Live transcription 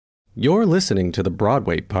You're listening to the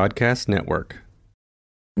Broadway Podcast Network.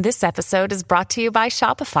 This episode is brought to you by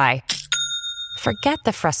Shopify. Forget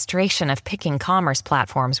the frustration of picking commerce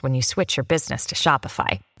platforms when you switch your business to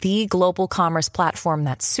Shopify, the global commerce platform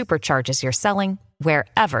that supercharges your selling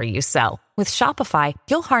wherever you sell. With Shopify,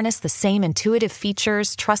 you'll harness the same intuitive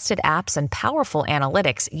features, trusted apps, and powerful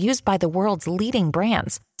analytics used by the world's leading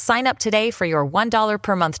brands. Sign up today for your $1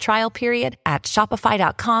 per month trial period at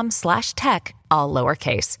shopify.com/tech, all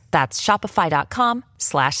lowercase. That's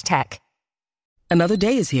shopify.com/tech. Another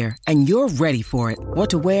day is here, and you're ready for it. What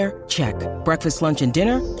to wear? Check. Breakfast, lunch, and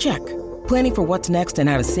dinner? Check. Planning for what's next and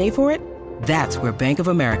how to save for it? That's where Bank of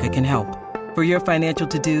America can help. For your financial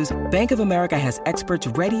to-dos, Bank of America has experts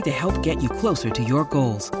ready to help get you closer to your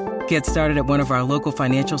goals. Get started at one of our local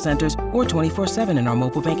financial centers or 24/7 in our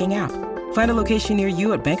mobile banking app. Find a location near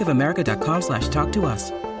you at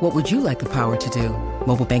bankofamerica.com/talktous. What would you like the power to do?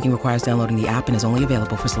 Mobile banking requires downloading the app and is only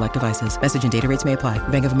available for select devices. Message and data rates may apply.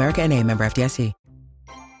 Bank of America N.A., member FDIC.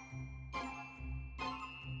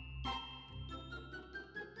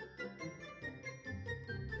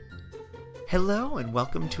 Hello and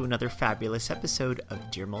welcome to another fabulous episode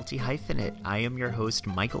of Dear Multi-Hyphenate. I am your host,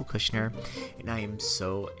 Michael Kushner, and I am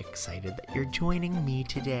so excited that you're joining me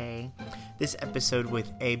today. This episode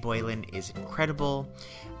with A. Boylan is incredible,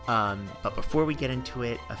 but before we get into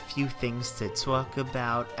it, a few things to talk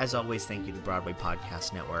about. As always, thank you to Broadway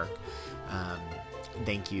Podcast Network.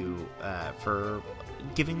 Thank you for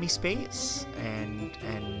giving me space, and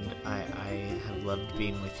I have loved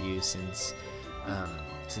being with you since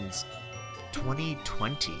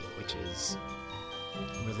 2020, which is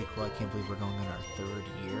really cool. I can't believe we're going on our third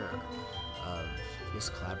year of this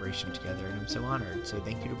collaboration together, and I'm so honored. So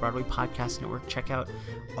thank you to Broadway Podcast Network. Check out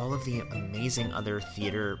all of the amazing other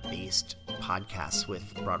theater-based podcasts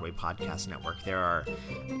with Broadway Podcast Network. There are,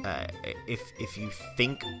 if you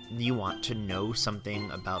think you want to know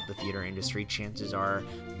something about the theater industry, chances are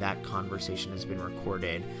that conversation has been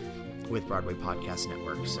recorded with Broadway Podcast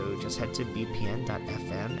Network. So just head to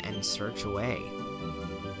bpn.fm and search away.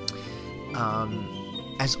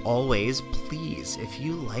 As always, please, if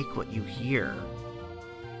you like what you hear,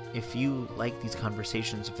 if you like these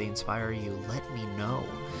conversations, if they inspire you, let me know.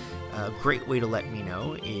 A great way to let me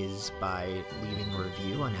know is by leaving a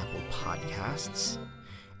review on Apple Podcasts,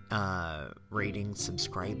 rating,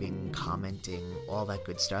 subscribing, commenting, all that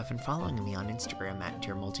good stuff, and following me on Instagram at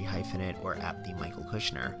Dear Multi-Hyphenate or at the Michael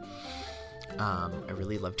Kushner. I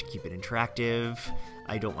really love to keep it interactive.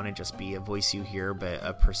 I don't want to just be a voice you hear, but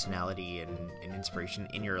a personality and an inspiration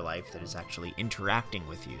in your life that is actually interacting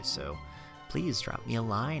with you. So please drop me a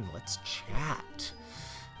line. Let's chat.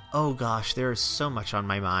 Oh gosh, there is so much on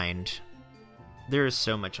my mind. First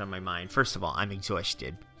of all, I'm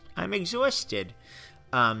exhausted. As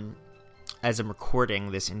I'm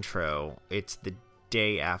recording this intro, it's the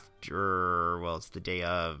day after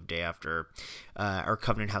our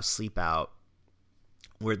Covenant House Sleep Out,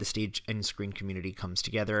 where the stage and screen community comes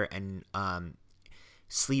together and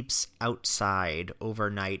sleeps outside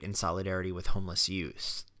overnight in solidarity with homeless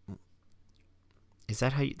youth. Is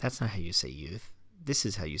that how that's not how you say youth. This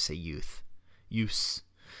is how you say youth.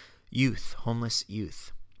 Homeless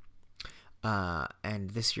youth.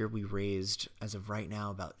 And this year we raised, as of right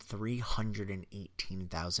now, about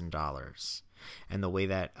 $318,000. And the way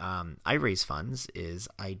that I raise funds is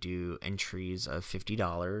I do entries of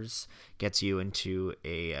 $50, gets you into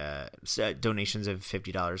donations of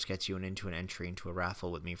 $50 gets you into an entry into a raffle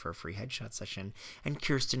with me for a free headshot session. And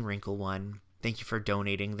Kirsten Wrinkle won. Thank you for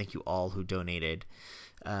donating. Thank you all who donated.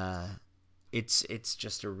 It's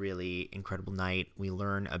just a really incredible night. We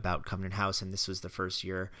learn about Covenant House, and this was the first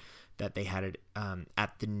year that they had it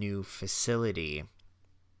at the new facility.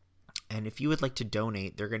 And if you would like to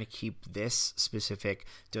donate, they're going to keep this specific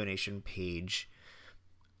donation page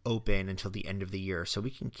open until the end of the year, so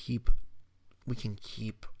we can keep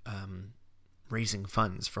raising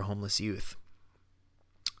funds for homeless youth.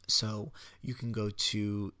 So you can go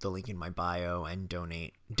to the link in my bio and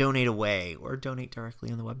donate away, or donate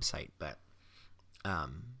directly on the website, but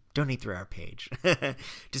donate through our page to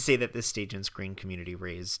say that this stage and screen community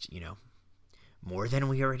raised, more than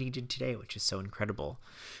we already did today, which is so incredible.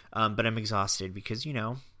 But I'm exhausted because,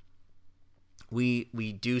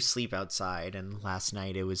 we do sleep outside, and last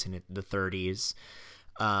night it was in the 30s.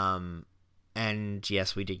 And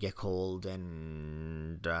yes, we did get cold,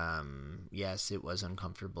 and yes, it was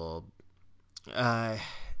uncomfortable.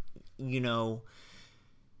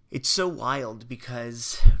 It's so wild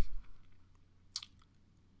because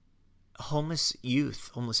homeless youth,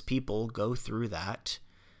 homeless people go through that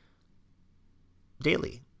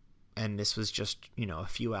daily. And this was just, a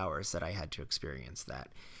few hours that I had to experience that.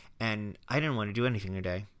 And I didn't want to do anything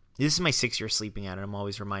today. This is my 6th year sleeping at it. I'm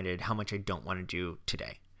always reminded how much I don't want to do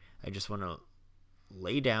today. I just want to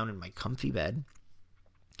lay down in my comfy bed.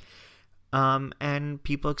 And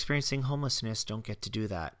people experiencing homelessness don't get to do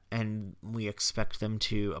that. And we expect them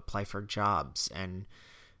to apply for jobs and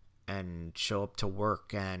show up to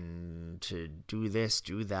work and to do this,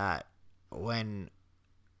 do that. When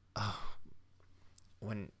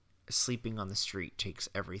sleeping on the street takes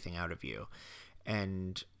everything out of you.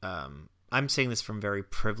 And I'm saying this from a very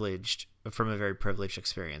privileged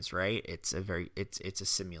experience, right? It's a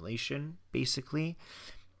simulation, basically.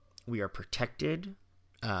 We are protected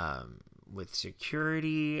with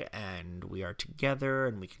security, and we are together,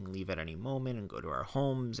 and we can leave at any moment and go to our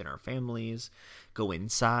homes and our families, go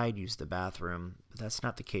inside, use the bathroom. But that's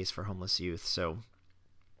not the case for homeless youth. So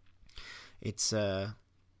it's an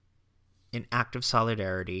act of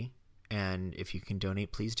solidarity, and if you can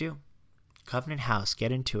donate, please do. Covenant House,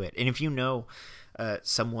 get into it. And if you know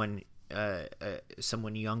someone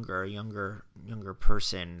younger, a younger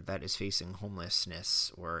person that is facing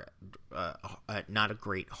homelessness or not a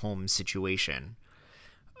great home situation,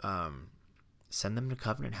 send them to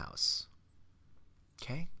Covenant House.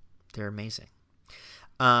 Okay? They're amazing.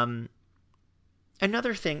 Another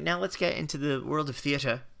thing, now let's get into the world of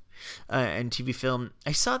theater and TV film.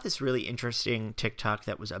 I saw this really interesting TikTok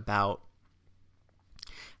that was about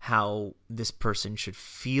how this person should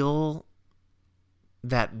feel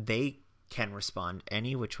that they can respond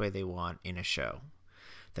any which way they want in a show,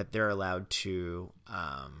 that they're allowed to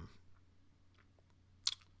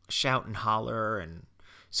shout and holler and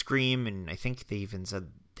scream, and I think they even said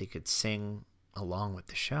they could sing along with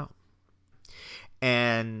the show.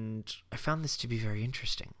 And I found this to be very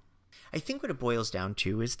interesting. I think what it boils down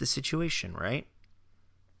to is the situation, right?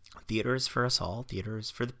 Theater is for us all. Theater is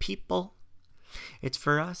for the people. It's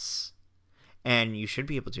for us. And you should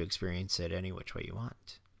be able to experience it any which way you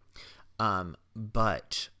want.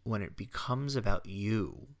 But when it becomes about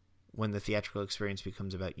you, when the theatrical experience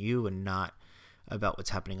becomes about you and not about what's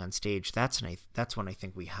happening on stage, that's when I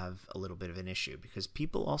think we have a little bit of an issue, because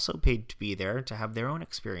people also paid to be there to have their own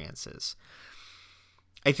experiences.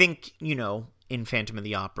 I think, in Phantom of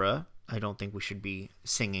the Opera, I don't think we should be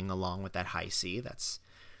singing along with that high C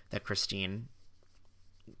that Christine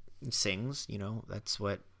sings. That's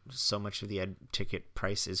what so much of the ticket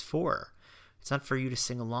price is for. It's not for you to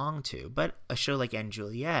sing along to. But a show like &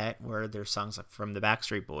 Juliet, where there's songs from the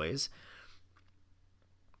Backstreet Boys,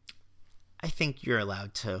 I think you're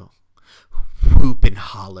allowed to whoop and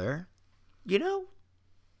holler.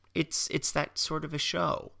 It's that sort of a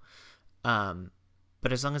show.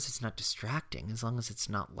 But as long as it's not distracting, as long as it's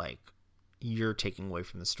not like you're taking away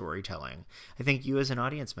from the storytelling, I think you as an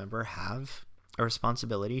audience member have a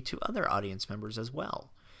responsibility to other audience members as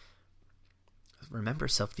well. Remember,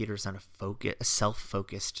 self-theater is not a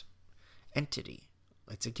self-focused entity.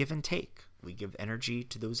 It's a give and take. We give energy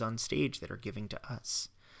to those on stage that are giving to us.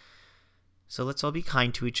 So let's all be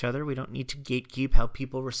kind to each other. We don't need to gatekeep how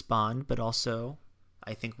people respond, but also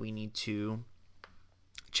I think we need to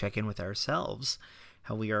check in with ourselves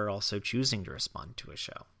how we are also choosing to respond to a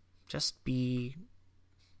show. Just be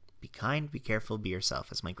kind, be careful, be yourself,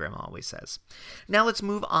 as my grandma always says. Now let's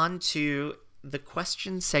move on to the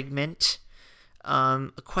question segment.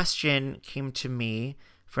 A question came to me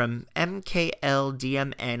from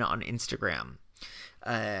MKLDMN on Instagram.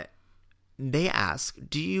 They ask,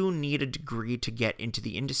 do you need a degree to get into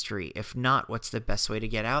the industry? If not, what's the best way to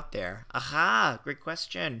get out there? Aha, great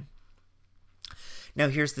question. Now,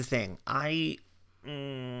 here's the thing. I'm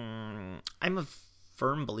a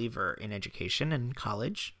firm believer in education and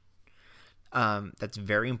college. That's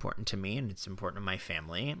very important to me, and it's important to my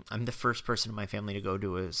family. I'm the first person in my family to go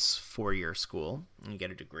to a 4-year school and get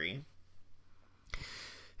a degree.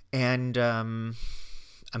 And I'm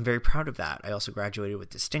very proud of that. I also graduated with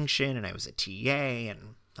distinction, and I was a TA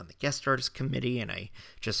and on the guest artist committee, and I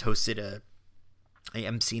just hosted I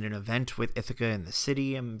emceed an event with Ithaca in the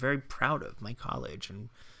city. I'm very proud of my college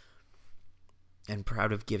and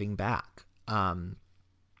proud of giving back. But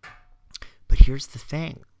here's the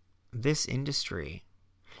thing. This industry,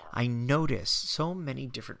 I notice so many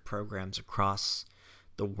different programs across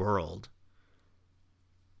the world.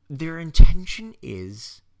 Their intention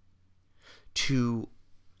is to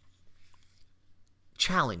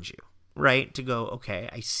challenge you, right? To go, okay,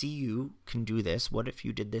 I see you can do this. What if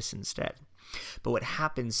you did this instead? But what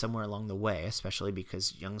happens somewhere along the way, especially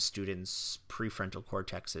because young students' prefrontal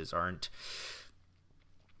cortexes aren't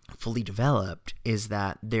fully developed, is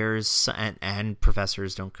that and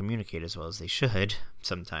professors don't communicate as well as they should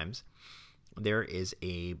sometimes, there is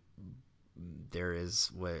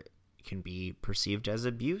what can be perceived as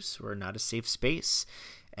abuse or not a safe space,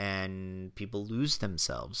 and people lose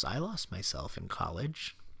themselves. I lost myself in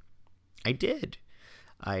college. I did.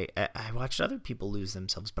 I watched other people lose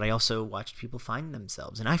themselves, but I also watched people find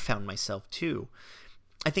themselves, and I found myself too.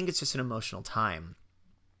 I think it's just an emotional time.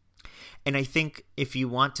 And I think if you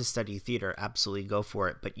want to study theater, absolutely go for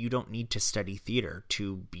it, but you don't need to study theater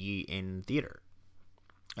to be in theater.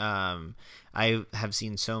 I have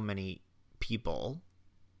seen so many people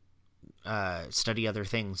study other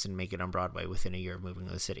things and make it on Broadway within a year of moving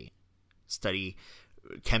to the city. Study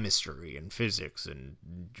chemistry and physics and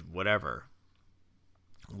whatever.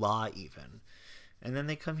 Law even. And then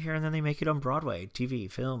they come here and then they make it on Broadway, TV,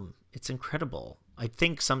 film. It's incredible. I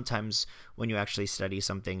think sometimes when you actually study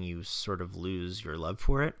something, you sort of lose your love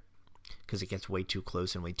for it because it gets way too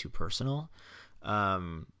close and way too personal.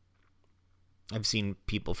 I've seen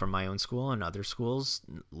people from my own school and other schools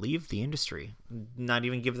leave the industry, not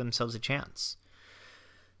even give themselves a chance.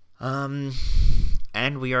 And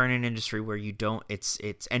we are in an industry where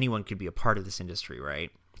it's anyone could be a part of this industry,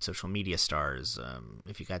 right? Social media stars.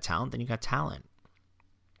 If you got talent, then you got talent.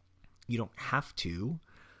 You don't have to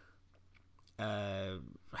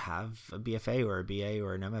have a BFA or a BA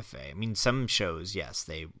or an MFA. I mean, some shows, yes,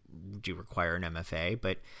 they do require an MFA,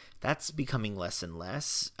 but that's becoming less and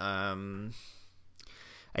less.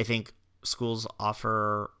 I think schools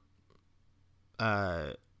offer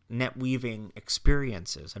net weaving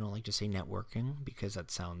experiences. I don't like to say networking because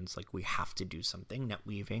that sounds like we have to do something. Net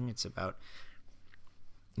weaving, it's about,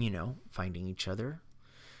 finding each other,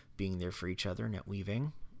 being there for each other. Net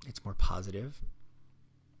weaving, it's more positive.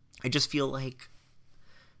 I just feel like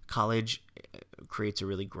college creates a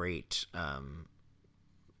really great,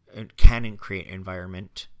 it can create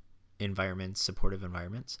supportive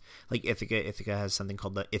environments. Like Ithaca has something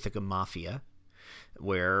called the Ithaca Mafia,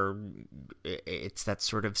 where it's that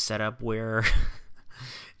sort of setup where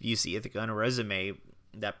you see Ithaca on a resume,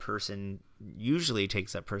 that person usually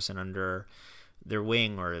takes that person under their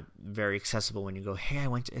wing, or very accessible when you go, hey, I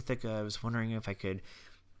went to Ithaca, I was wondering if I could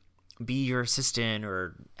be your assistant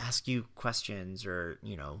or ask you questions, or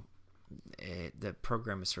the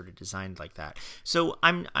program is sort of designed like that. So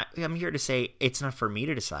I'm here to say it's not for me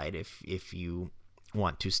to decide if you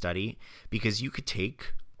want to study, because you could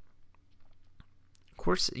take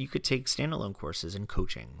standalone courses and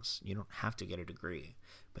coachings. You don't have to get a degree,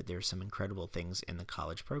 but there's some incredible things in the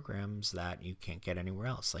college programs that you can't get anywhere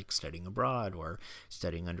else, like studying abroad or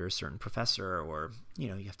studying under a certain professor, or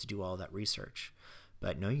you have to do all that research.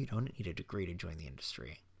 But no, you don't need a degree to join the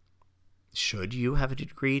industry. Should you have a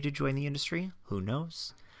degree to join the industry? Who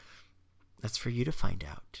knows? That's for you to find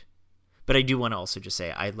out. But I do want to also just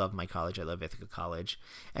say I love my college. I love Ithaca College.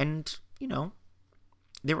 And,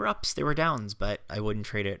 there were ups, there were downs, but I wouldn't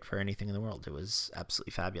trade it for anything in the world. It was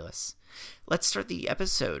absolutely fabulous. Let's start the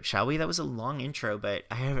episode, shall we? That was a long intro, but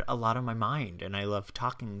I had a lot on my mind, and I love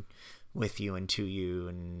talking with you and to you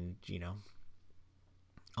and,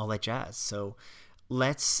 all that jazz. So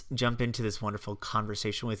let's jump into this wonderful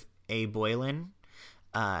conversation with A. Boylan.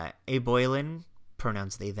 A. Boylan,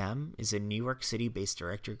 pronouns they, them, is a New York City-based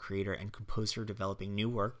director, creator, and composer developing new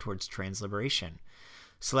work towards trans liberation.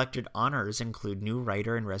 Selected honors include New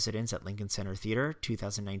Writer in Residence at Lincoln Center Theater,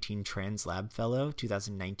 2019 Trans Lab Fellow,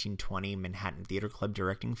 2019-20 Manhattan Theater Club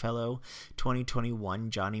Directing Fellow,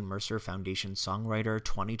 2021 Johnny Mercer Foundation Songwriter,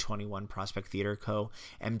 2021 Prospect Theater Co.,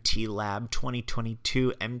 MT Lab,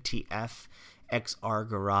 2022 MTF XR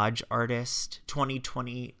Garage Artist,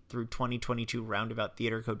 2020 through 2022 Roundabout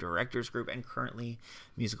Theater Co. Directors Group, and currently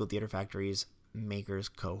Musical Theater Factory's Makers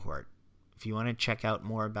Cohort. If you want to check out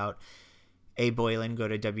more about A. Boylan, go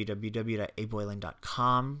to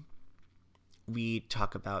www.aboylan.com. We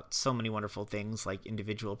talk about so many wonderful things like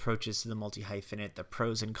individual approaches to the multi-hyphenate, the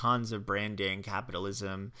pros and cons of branding,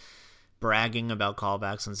 capitalism, bragging about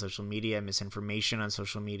callbacks on social media, misinformation on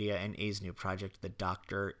social media, and A's new project, The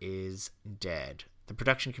Doctor Is Dead. The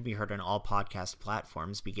production can be heard on all podcast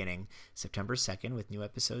platforms beginning September 2nd, with new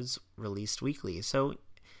episodes released weekly. So,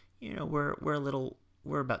 we're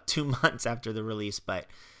about 2 months after the release, but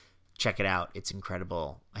check it out. It's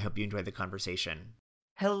incredible. I hope you enjoyed the conversation.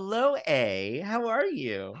 Hello, A. How are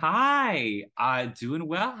you? Hi. Doing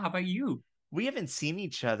well. How about you? We haven't seen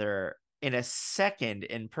each other in a second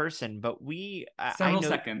in person, but we... Several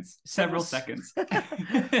seconds.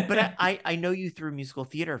 But I know you through Musical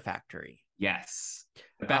Theater Factory. Yes.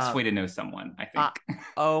 The best way to know someone, I think.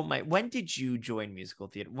 Oh my... When did you join Musical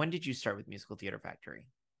Theater? When did you start with Musical Theater Factory?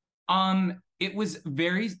 It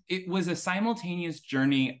was a simultaneous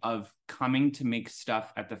journey of coming to make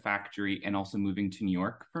stuff at the factory and also moving to New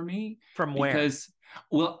York for me. From where? Because,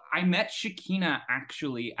 well, I met Shakina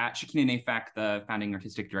actually at Shakina Nafak, the founding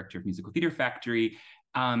artistic director of Musical Theater Factory,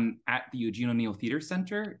 at the Eugene O'Neill Theater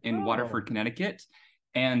Center in Waterford, Connecticut.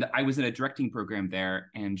 And I was at a directing program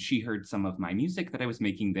there, and she heard some of my music that I was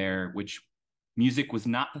making there, which music was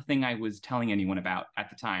not the thing I was telling anyone about at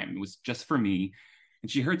the time. It was just for me. And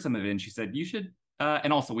she heard some of it and she said, you should,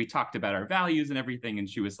 and also we talked about our values and everything. And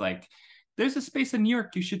she was like, there's a space in New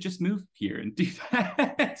York. You should just move here and do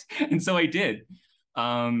that. And so I did.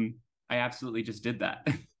 I absolutely just did that.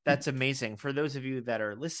 That's amazing. For those of you that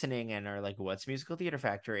are listening and are like, what's Musical Theater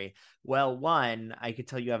Factory? Well, one, I could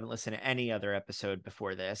tell you haven't listened to any other episode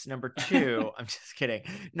before this. Number two, I'm just kidding.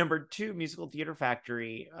 Number two, Musical Theater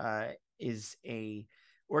Factory is a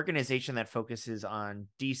organization that focuses on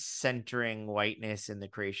decentering whiteness in the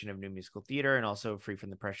creation of new musical theater and also free from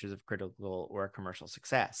the pressures of critical or commercial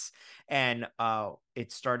success. And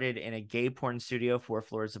it started in a gay porn studio 4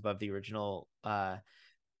 floors above the original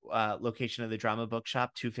location of the Drama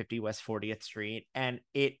Bookshop, 250 West 40th Street. And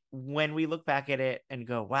when we look back at it and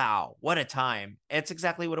go, wow, what a time, it's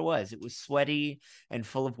exactly what it was. It was sweaty and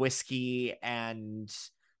full of whiskey and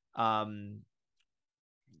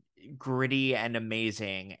gritty and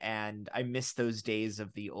amazing, and I miss those days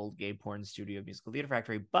of the old gay porn studio Musical Theater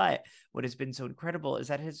Factory. But what has been so incredible is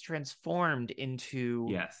that it has transformed into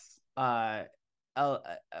one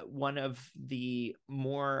of the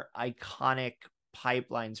more iconic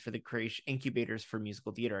pipelines for the creation incubators for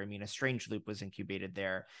musical theater. I mean, A Strange Loop was incubated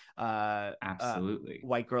there. Absolutely.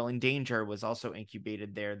 White Girl in Danger was also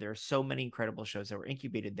incubated there. There are so many incredible shows that were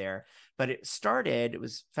incubated there. But it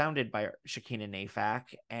was founded by Shakina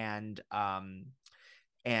Nafak, and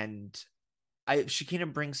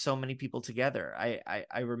Shakina brings so many people together.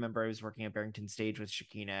 I remember I was working at Barrington Stage with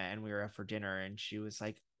Shakina, and we were out for dinner, and she was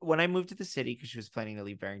like, when I moved to the city, because she was planning to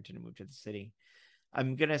leave Barrington and move to the city,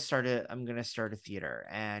 I'm gonna start a theater,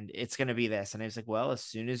 and it's gonna be this. And I was like, well, as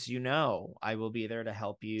soon as you know, I will be there to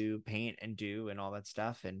help you paint and do and all that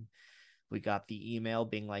stuff. And we got the email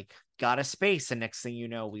being like, got a space, and next thing you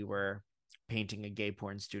know, we were painting a gay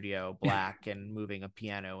porn studio black and moving a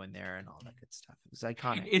piano in there and all that good stuff. It was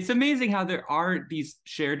iconic. It's amazing how there are these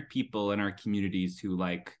shared people in our communities who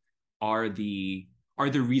like are the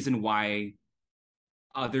reason why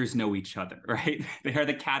others know each other, right? They are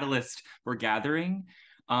the catalyst for gathering,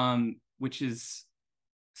 which is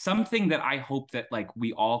something that I hope that like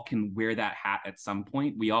we all can wear that hat at some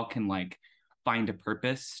point. We all can like find a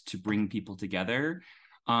purpose to bring people together.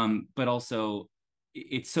 But also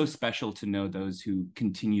it's so special to know those who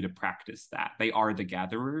continue to practice that. They are the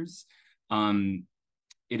gatherers. It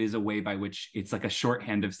is a way by which it's like a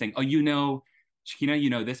shorthand of saying, oh, Shakina,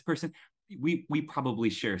 this person. We probably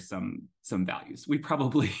share some values. We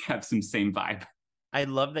probably have some same vibe. I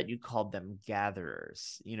love that you called them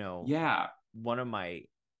gatherers. Yeah.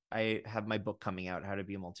 I have my book coming out, How to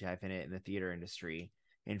Be a Multi-Hyphenate in the Theater Industry,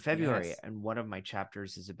 in February. Yes. And one of my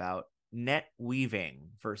chapters is about net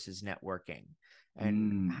weaving versus networking,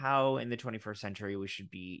 and how in the 21st century we should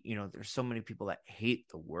be, there's so many people that hate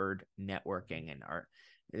the word networking and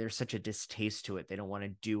there's such a distaste to it. They don't want to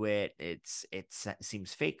do it. It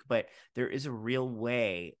seems fake, but there is a real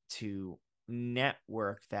way to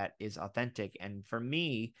network that is authentic. And for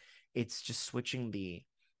me, it's just switching the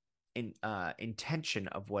intention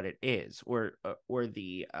of what it is, or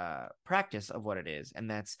the practice of what it is, and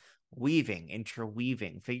that's weaving,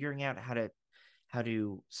 interweaving, figuring out how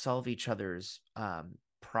to solve each other's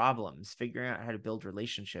problems, figuring out how to build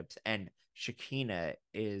relationships. And Shakina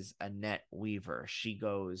is a net weaver. She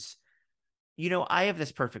goes, I have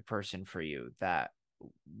this perfect person for you that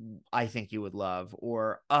I think you would love,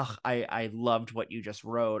 or I loved what you just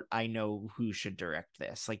wrote, I know who should direct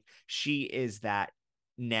this. Like, she is that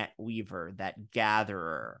net weaver, that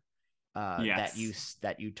gatherer yes.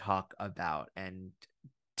 that you talk about. And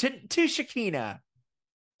to Shakina.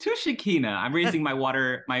 I'm raising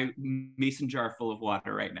my mason jar full of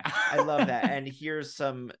water right now. I love that. And here's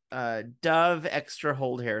some Dove Extra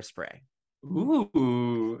Hold Hairspray.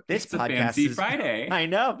 Ooh, this podcast fancy Friday. I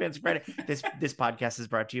know, fancy Friday. This podcast is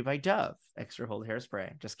brought to you by Dove Extra Hold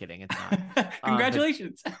Hairspray. Just kidding, it's not.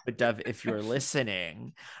 Congratulations. But Dove, if you're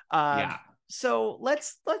listening, yeah. So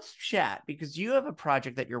let's chat, because you have a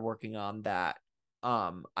project that you're working on that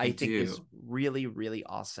I think is really, really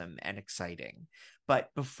awesome and exciting. But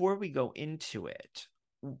before we go into it,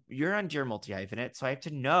 you're on Dear Multi-Hyphenate, so I have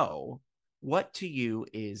to know, what to you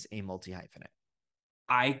is a multi-hyphenate?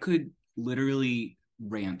 I could literally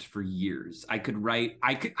rant for years.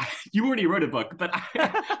 You already wrote a book, but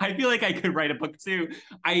I feel like I could write a book too.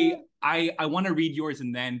 I want to read yours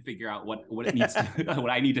and then figure out what it needs to what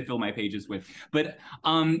I need to fill my pages with. But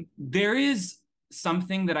there is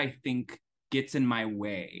something that I think gets in my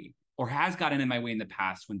way, or has gotten in my way in the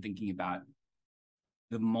past, when thinking about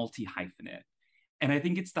the multi-hyphenate. And I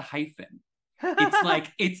think it's the hyphen. It's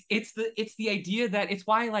like it's the idea that it's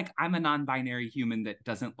why, like, I'm a non-binary human that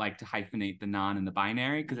doesn't like to hyphenate the non and the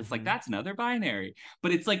binary, because it's like, that's another binary,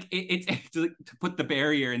 but it's like it's like to put the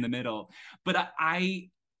barrier in the middle. But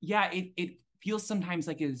it feels sometimes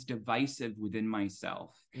like it is divisive within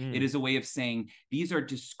myself. It is a way of saying these are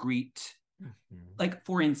discrete. Like,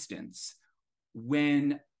 for instance,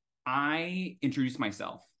 when I introduce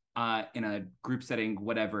myself in a group setting,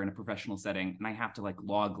 whatever, in a professional setting, and I have to like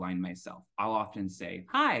log line myself, I'll often say,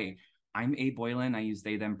 hi, I'm A. Boylan. I use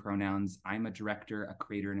they, them pronouns. I'm a director, a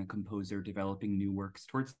creator, and a composer developing new works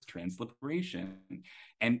towards transliberation.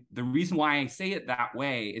 And the reason why I say it that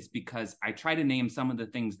way is because I try to name some of the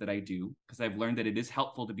things that I do, because I've learned that it is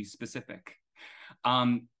helpful to be specific.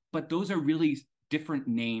 But those are really different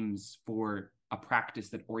names for a practice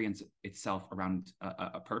that orients itself around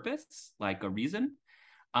a purpose, like a reason.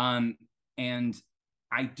 And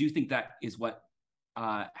I do think that is what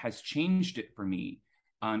has changed it for me,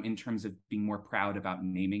 in terms of being more proud about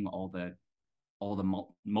naming all the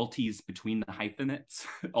multis between the hyphenates.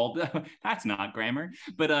 That's not grammar,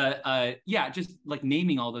 but just like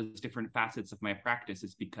naming all those different facets of my practice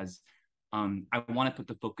is because I want to put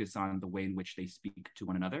the focus on the way in which they speak to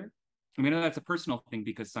one another. I mean, I know that's a personal thing,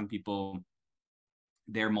 because some people,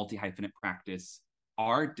 their multi-hyphenate practice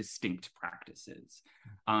are distinct practices,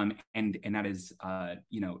 and that is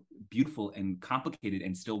beautiful and complicated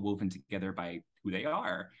and still woven together by who they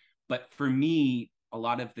are. But for me, a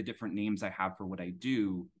lot of the different names I have for what I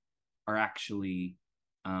do are actually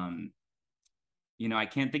I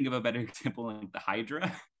can't think of a better example than like the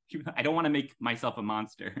Hydra. I don't want to make myself a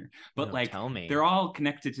monster, but No, like, tell me. they're all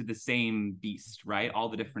connected to the same beast, right? All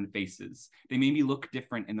the different faces. They maybe look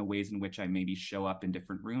different in the ways in which I maybe show up in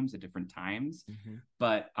different rooms at different times,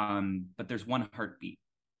 but there's one heartbeat.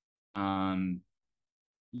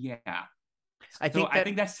 Yeah. I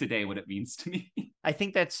think that's today what it means to me. I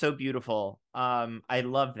think that's so beautiful. I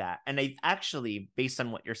love that. And I actually, based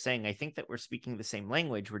on what you're saying, I think that we're speaking the same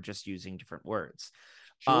language. We're just using different words.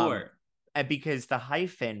 Sure. And because the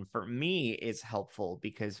hyphen for me is helpful,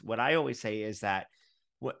 because what I always say is that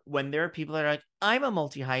when there are people that are like, I'm a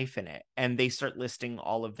multi-hyphenate, and they start listing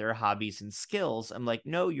all of their hobbies and skills, I'm like,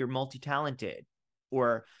 no, you're multi-talented,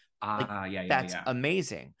 or that's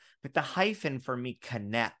amazing. But the hyphen for me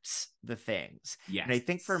connects the things. Yes. And I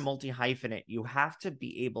think for multi-hyphenate, you have to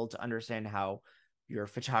be able to understand how your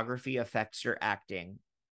photography affects your acting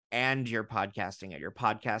and your podcasting, and your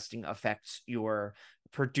podcasting affects your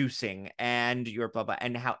producing and your blah blah,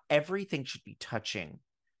 and how everything should be touching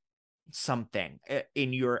something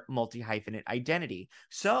in your multi-hyphenate identity.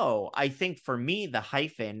 So I think for me, the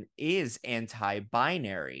hyphen is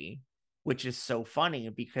anti-binary, which is so funny,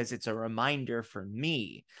 because it's a reminder for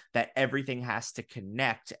me that everything has to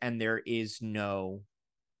connect, and there is no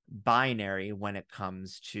binary when it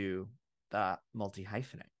comes to the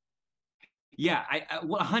multi-hyphenate. Yeah, I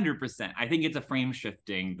 100%. I think it's a frame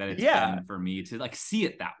shifting that it's been for me to like see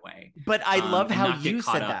it that way. But I love how you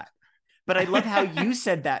said that. But I love how you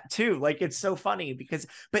said that too. Like, it's so funny because,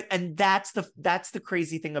 that's the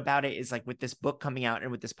crazy thing about it, is like, with this book coming out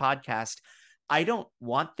and with this podcast, I don't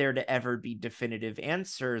want there to ever be definitive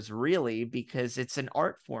answers, really, because it's an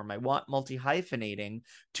art form. I want multi-hyphenating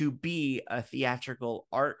to be a theatrical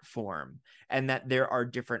art form, and that there are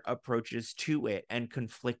different approaches to it, and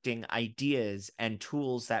conflicting ideas and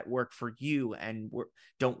tools that work for you and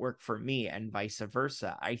don't work for me, and vice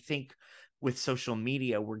versa. I think with social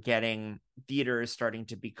media, we're getting, theater is starting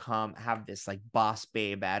to have this like boss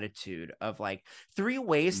babe attitude of like 3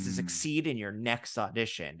 ways to succeed in your next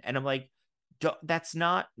audition. And I'm like, that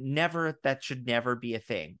should never be a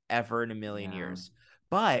thing ever in a million years.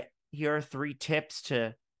 But here are 3 tips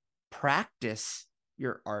to practice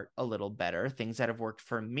your art a little better, things that have worked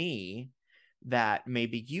for me that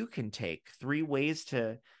maybe you can take. 3 ways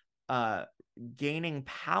to gaining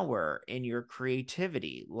power in your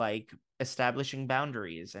creativity, like establishing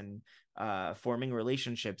boundaries and forming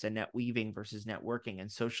relationships, and net weaving versus networking,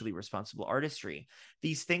 and socially responsible artistry.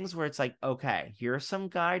 These things where it's like, okay, here are some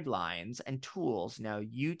guidelines and tools. Now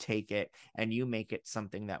you take it and you make it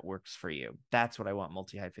something that works for you. That's what I want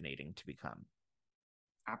multi-hyphenating to become.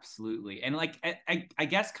 Absolutely. And like, I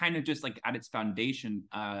guess kind of just like at its foundation,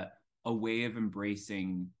 a way of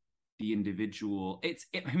embracing the individual.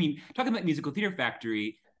 I mean, talking about Musical Theater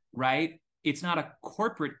Factory, right? It's not a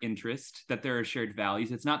corporate interest that there are shared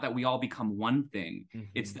values. It's not that we all become one thing.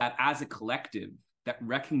 It's that as a collective that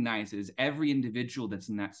recognizes every individual that's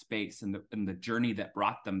in that space and the journey that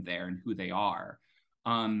brought them there and who they are,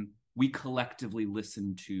 we collectively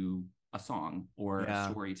listen to a song or a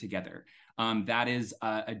story together. That is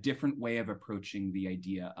a different way of approaching the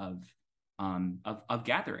idea of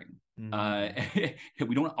gathering.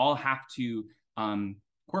 We don't all have to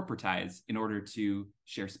corporatize in order to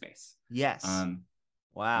share space. Yes.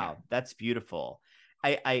 Wow, that's beautiful.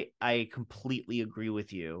 I completely agree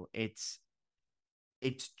with you. It's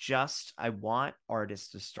just, I want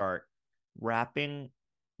artists to start wrapping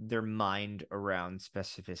their mind around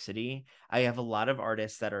specificity. I have a lot of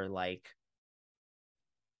artists that are like,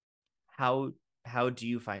 how did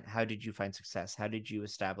you find success? How did you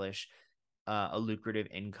establish a lucrative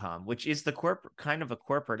income, which is the kind of a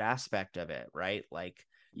corporate aspect of it, right? Like,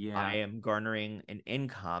 I am garnering an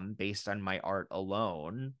income based on my art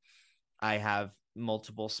alone. I have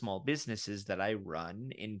multiple small businesses that I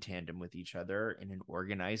run in tandem with each other in an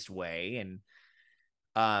organized way. And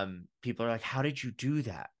people are like, how did you do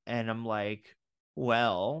that? And I'm like,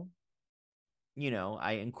 well,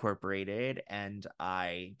 I incorporated and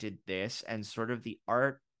I did this, and sort of the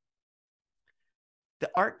art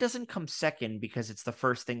doesn't come second because it's the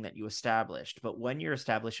first thing that you established. But when you're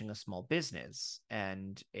establishing a small business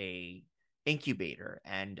and a incubator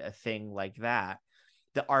and a thing like that,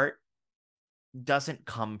 the art doesn't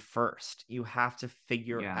come first. You have to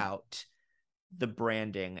figure out the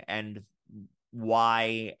branding and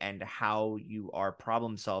why and how you are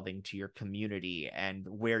problem solving to your community and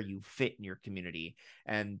where you fit in your community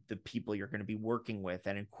and the people you're going to be working with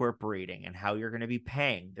and incorporating and how you're going to be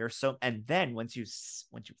paying. And then once you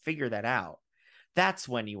figure that out, that's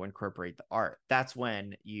when you incorporate the art. That's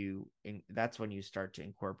when you start to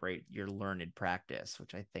incorporate your learned practice,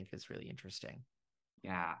 which I think is really interesting.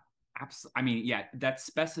 Yeah, absolutely. I mean, that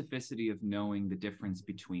specificity of knowing the difference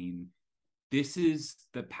between this is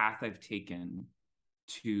the path I've taken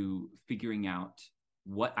to figuring out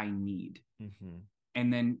what I need,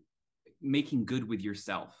 and then making good with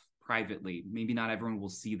yourself privately. Maybe not everyone will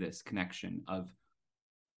see this connection of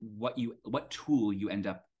what tool you end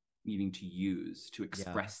up needing to use to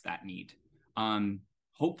express that need.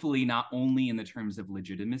 Hopefully not only in the terms of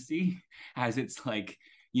legitimacy, as it's like,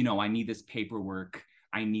 I need this paperwork,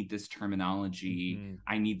 I need this terminology,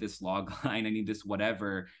 I need this log line, I need this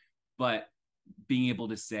whatever, but being able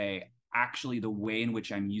to say, actually, the way in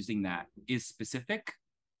which I'm using that is specific,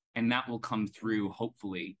 and that will come through,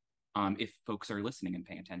 hopefully, if folks are listening and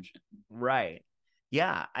paying attention. Right.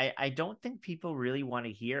 Yeah. I don't think people really want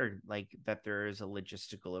to hear like that there is a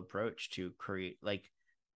logistical approach to create, like,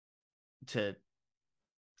 to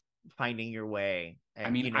finding your way. And, I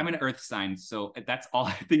mean, I'm an earth sign, so that's all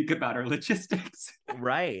I think about are logistics.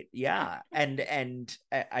 Right. Yeah. And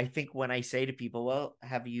I think when I say to people, well,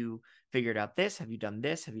 have you figured out this? Have you done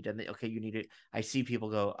this? Have you done that? Okay, you need it. I see people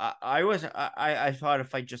go, I thought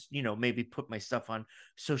if I just, maybe put my stuff on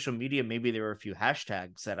social media, maybe there were a few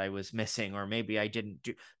hashtags that I was missing, or maybe I didn't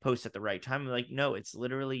post at the right time. I'm like, no, it's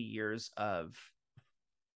literally years of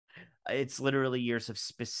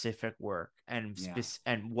specific work, and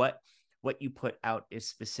and what you put out is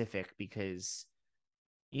specific because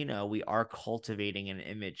we are cultivating an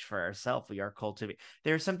image for ourselves.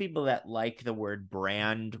 There are some people that like the word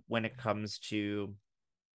brand when it comes to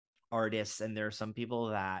artists, and there are some people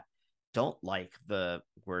that don't like the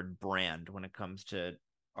word brand when it comes to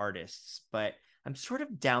artists, but I'm sort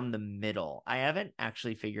of down the middle. I haven't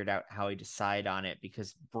actually figured out how I decide on it,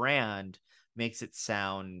 because brand makes it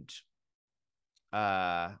sound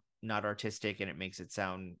not artistic, and it makes it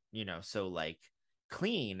sound so like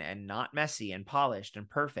clean and not messy and polished and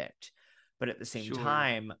perfect. But at the same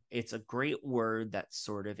time, it's a great word that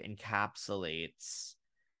sort of encapsulates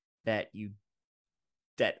that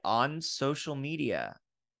on social media,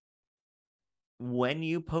 when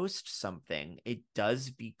you post something, it does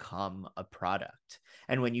become a product.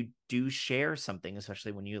 And when you do share something,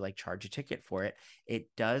 especially when you like charge a ticket for it, it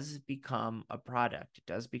does become a product. It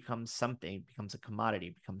does become something. It becomes a commodity.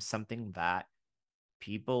 It becomes something that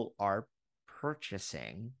people are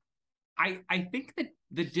purchasing. I think that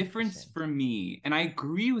the difference for me, and I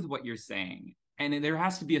agree with what you're saying, and there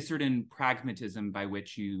has to be a certain pragmatism by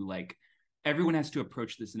which you like, everyone has to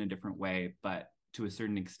approach this in a different way, but to a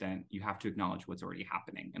certain extent, you have to acknowledge what's already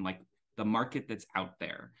happening and like the market that's out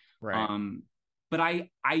there. Right. But I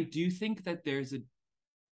do think that there's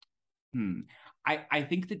I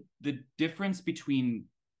think that the difference between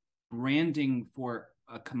branding for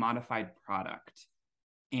a commodified product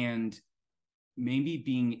and maybe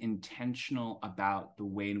being intentional about the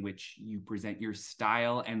way in which you present your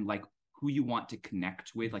style and like who you want to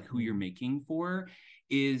connect with, like who you're making for,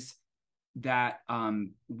 is that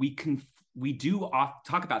we do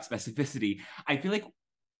talk about specificity. I feel like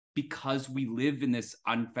because we live in this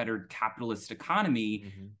unfettered capitalist economy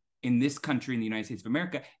in this country, in the United States of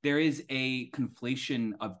America, there is a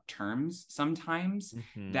conflation of terms sometimes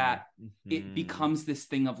that it becomes this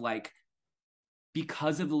thing of like,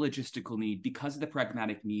 because of the logistical need, because of the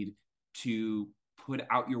pragmatic need to put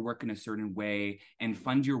out your work in a certain way and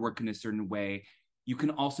fund your work in a certain way, you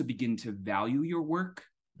can also begin to value your work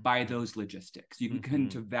by those logistics. You can begin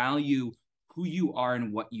to value who you are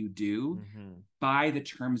and what you do by the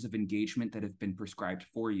terms of engagement that have been prescribed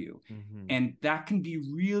for you. And that can be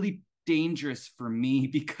really dangerous for me,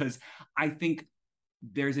 because I think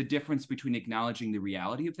there's a difference between acknowledging the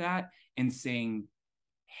reality of that and saying,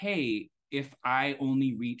 hey, if I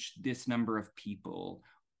only reach this number of people,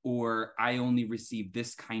 or I only receive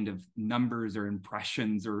this kind of numbers or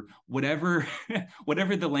impressions or whatever,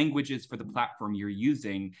 whatever the language is for the platform you're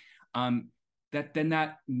using,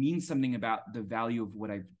 that means something about the value of what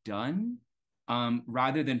I've done,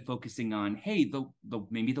 rather than focusing on, hey,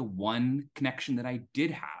 maybe the one connection that I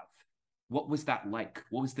did have, what was that like?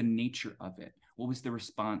 What was the nature of it? What was the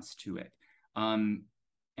response to it? And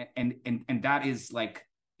that is like,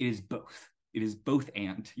 it is both. It is both,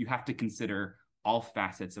 and you have to consider all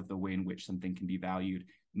facets of the way in which something can be valued,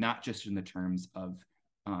 not just in the terms of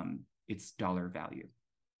its dollar value.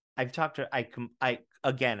 I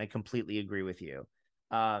completely agree with you.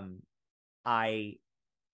 I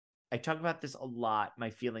talk about this a lot, my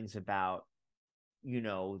feelings about,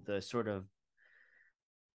 the sort of,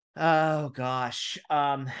 the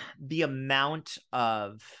amount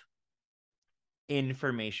of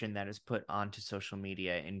information that is put onto social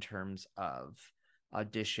media in terms of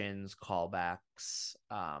auditions, callbacks,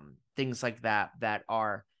 things like that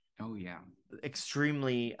are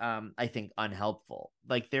extremely I think unhelpful.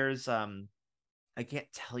 Like there's I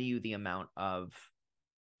can't tell you the amount of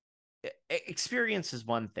experience is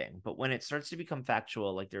one thing, but when it starts to become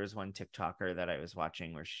factual, like there was one TikToker that I was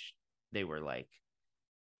watching where they were like,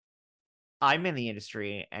 I'm in the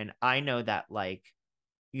industry and I know that, like,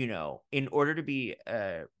 in order to be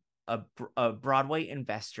a Broadway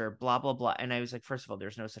investor, blah, blah, blah. And I was like, first of all,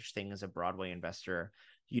 there's no such thing as a Broadway investor.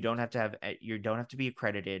 You don't have to be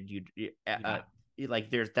accredited.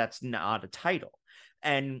 That's not a title.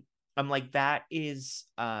 And I'm like, that's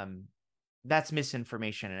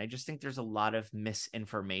misinformation. And I just think there's a lot of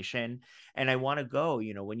misinformation. And I want to go,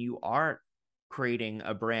 when you are creating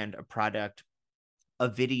a brand, a product, a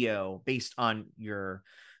video based on your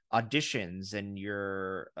auditions and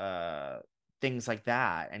your things like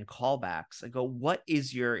that and callbacks, I go, what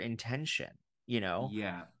is your intention?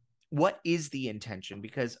 What is the intention?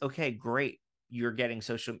 Because okay, great, you're getting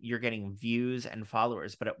views and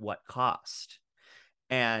followers, but at what cost?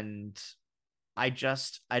 And I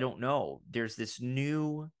don't know. There's this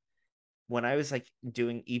new, when I was like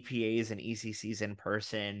doing EPAs and ECCs in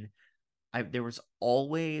person, there was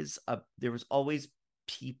always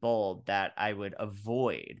people that I would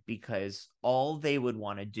avoid, because all they would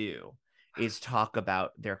want to do is talk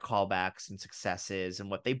about their callbacks and successes and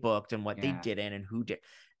what they booked and what they didn't and who did.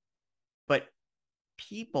 But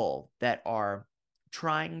people that are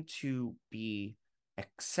trying to be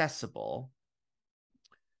accessible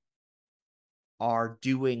are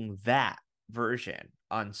doing that version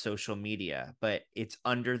on social media, but it's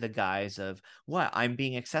under the guise of what? I'm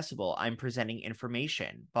being accessible. I'm presenting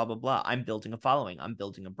information, blah, blah, blah. I'm building a following. I'm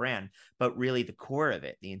building a brand. But really the core of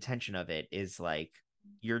it, the intention of it is like,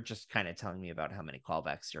 you're just kind of telling me about how many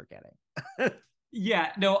callbacks you're getting.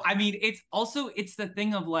 Yeah, no, I mean, it's the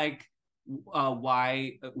thing of like,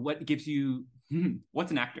 what gives you,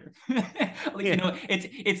 what's an actor?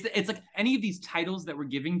 It's like any of these titles that we're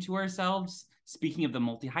giving to ourselves. Speaking of the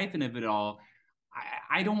multi-hyphen of it all,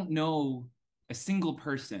 I don't know a single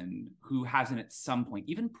person who hasn't at some point,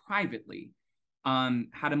 even privately,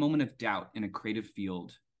 had a moment of doubt in a creative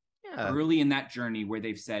field early in that journey where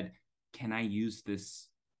they've said, can I use this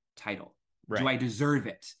title? Right. Do I deserve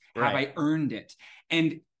it? Right. Have I earned it?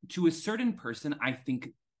 And to a certain person, I think,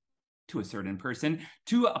 to a person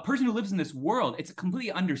who lives in this world, it's a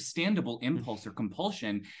completely understandable impulse or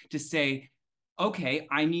compulsion to say, okay,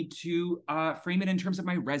 I need to frame it in terms of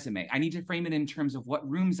my resume. I need to frame it in terms of what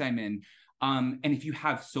rooms I'm in. And if you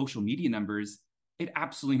have social media numbers, it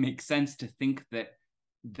absolutely makes sense to think that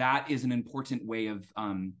is an important way of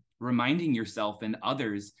reminding yourself and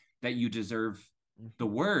others that you deserve the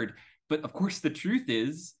word. But of course, the truth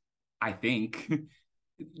is, I think,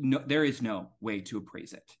 no, there is no way to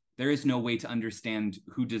appraise it. There is no way to understand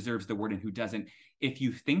who deserves the word and who doesn't. If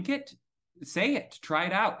you think it, say it, try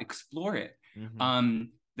it out, explore it.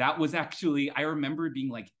 That was actually, I remember being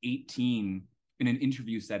like 18 in an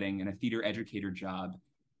interview setting in a theater educator job.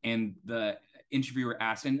 And the interviewer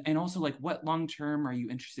asked, and also like, what long-term are you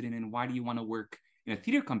interested in? And why do you want to work in a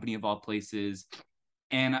theater company of all places?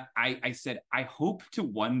 And I said, I hope to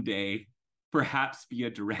one day perhaps be a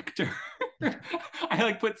director. I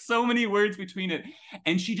like put so many words between it.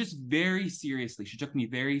 And she just very seriously, she took me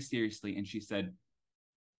very seriously. And she said,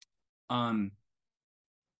 do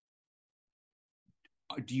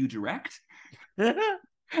you direct?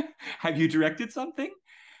 Have you directed something?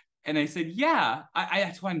 And I said, yeah,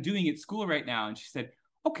 that's what I'm doing at school right now. And she said,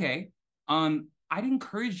 okay, I'd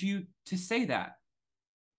encourage you to say that,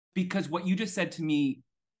 because what you just said to me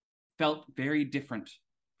felt very different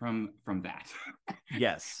from that.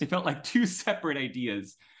 Yes. It felt like two separate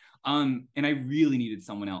ideas. And I really needed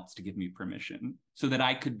someone else to give me permission so that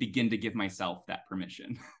I could begin to give myself that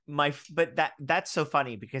permission. But that's so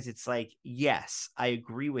funny, because it's like, yes, I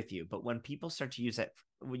agree with you. But when people start to use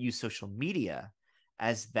social media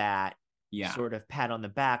as that sort of pat on the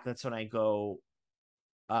back, that's when I go,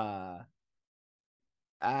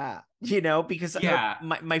 because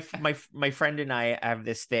my friend and I have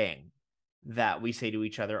this thing that we say to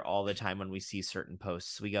each other all the time when we see certain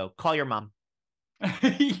posts. We go, call your mom.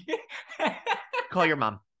 Call your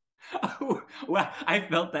mom. Oh, well, I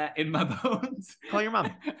felt that in my bones. Call your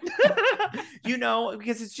mom.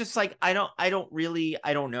 Because it's just like, I don't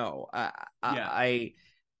know.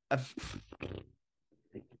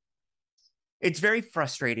 It's very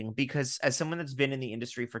frustrating, because as someone that's been in the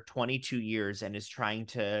industry for 22 years and is trying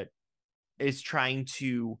to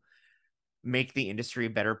make the industry a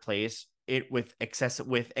better place, with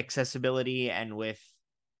accessibility and with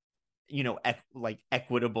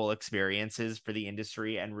equitable experiences for the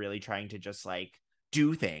industry, and really trying to just like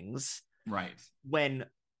do things right. When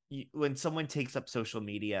someone takes up social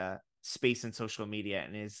media space in social media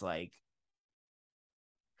and is like,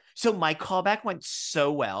 so my callback went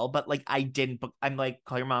so well, but like I didn't book. I'm like,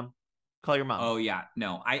 call your mom. Oh yeah,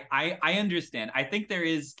 no, I understand. I think there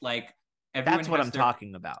is like, that's what I'm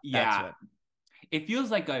talking about. Yeah, it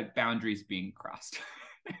feels like a boundary's being crossed.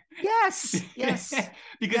 Yes.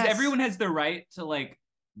 Because everyone has the right to like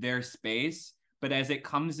their space, but as it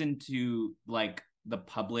comes into like the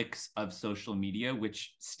publics of social media,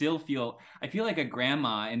 which I feel like a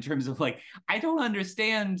grandma in terms of like, I don't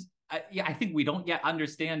understand. I think we don't yet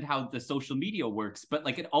understand how the social media works, but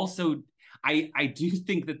like it also, I do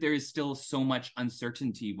think that there is still so much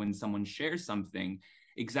uncertainty when someone shares something,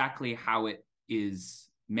 exactly how it is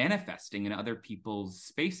manifesting in other people's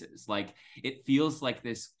spaces. Like it feels like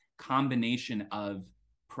this combination of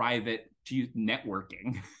private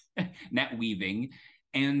networking, net weaving,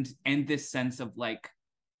 and this sense of like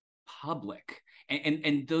public.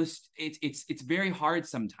 And those, it's very hard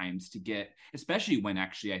sometimes to get, especially when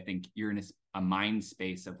actually I think you're in a mind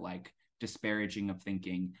space of like disparaging, of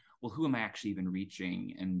thinking, well, who am I actually even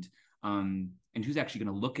reaching, and who's actually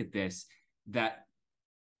going to look at this, that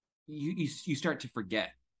you start to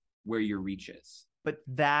forget where your reach is. But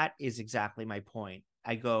that is exactly my point.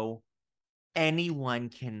 I go, anyone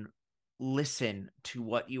can listen to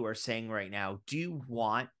what you are saying right now. Do you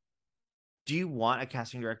want a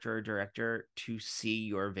casting director or director to see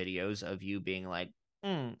your videos of you being like,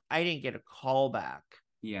 I didn't get a call back?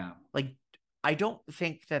 Yeah. Like, I don't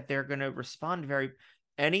think that they're going to respond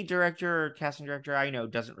any director or casting director I know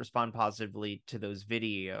doesn't respond positively to those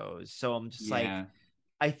videos. So I'm just like,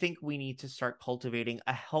 I think we need to start cultivating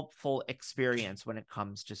a helpful experience when it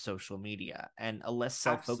comes to social media, and a less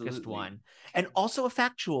self-focused one, and also a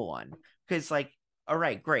factual one. Because like, all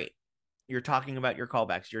right, great, you're talking about your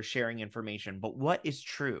callbacks, you're sharing information, but what is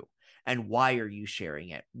true and why are you sharing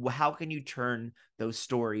it? How can you turn those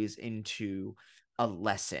stories into a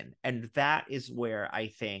lesson? And that is where I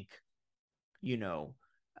think,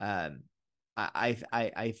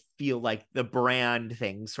 I feel like the brand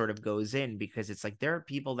thing sort of goes in, because it's like, there are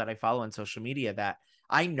people that I follow on social media that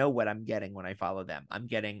I know what I'm getting when I follow them. I'm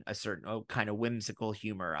getting a certain kind of whimsical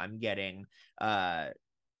humor. I'm getting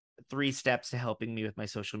 3 steps to helping me with my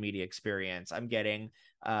social media experience. I'm getting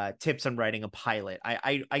tips on writing a pilot.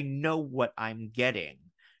 I know what I'm getting.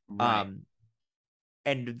 Right.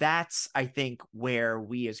 And that's, I think, where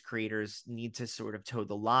we as creators need to sort of toe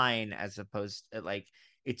the line, as opposed to like,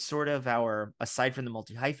 it's sort of aside from the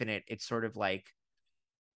multi-hyphenate, it's sort of like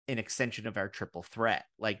an extension of our triple threat.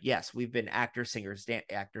 Like, yes, we've been actor, singer,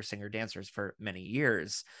 dancers for many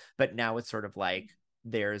years, but now it's sort of like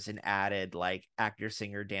there's an added like actor,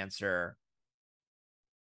 singer, dancer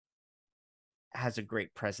has a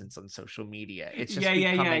great presence on social media. It's just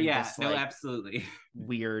yeah. this, No, like, absolutely.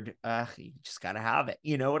 weird, you just gotta have it.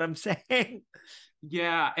 You know what I'm saying?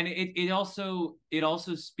 Yeah, and it also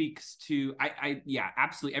speaks to yeah,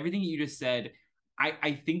 absolutely everything you just said.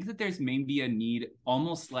 I think that there's maybe a need,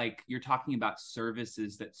 almost like you're talking about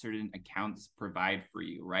services that certain accounts provide for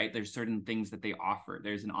you, right? There's certain things that they offer.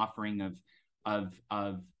 There's an offering of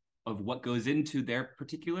what goes into their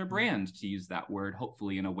particular brand, to use that word,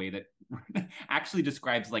 hopefully in a way that actually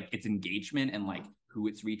describes like its engagement and like who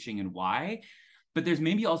it's reaching and why. But there's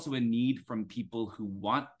maybe also a need from people who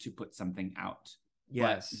want to put something out.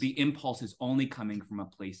 Yes. But the impulse is only coming from a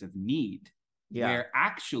place of need, where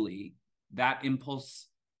actually that impulse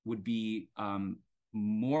would be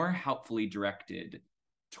more helpfully directed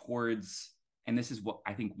towards, and this is what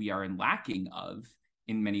I think we are in lacking of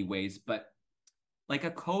in many ways, but like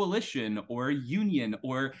a coalition or a union,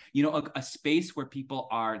 or, you know, a space where people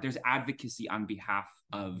there's advocacy on behalf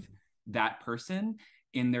of that person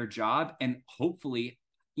in their job. And hopefully,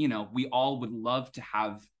 you know, we all would love to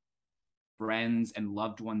have friends and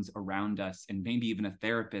loved ones around us, and maybe even a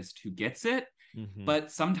therapist who gets it.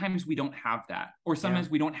 But sometimes we don't have that, or sometimes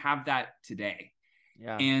we don't have that today.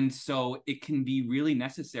 And so it can be really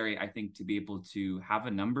necessary, I think, to be able to have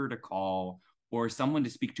a number to call, or someone to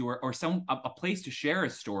speak to, or a place to share a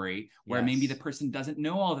story where maybe the person doesn't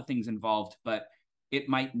know all the things involved, but it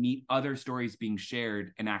might meet other stories being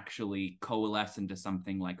shared and actually coalesce into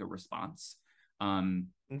something like a response.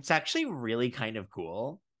 It's actually really kind of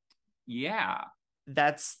cool. Yeah.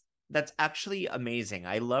 That's actually amazing.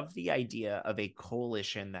 I love the idea of a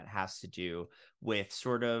coalition that has to do with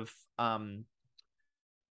sort of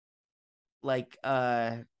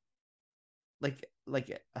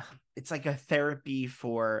it's like a therapy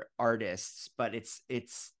for artists, but it's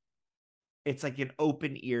like an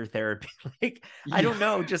open ear therapy. Like, I don't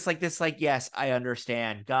know, just like this, like, yes, I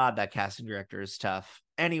understand. God, that casting director is tough.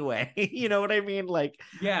 Anyway, you know what I mean? Like,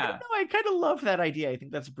 yeah, I kind of love that idea. I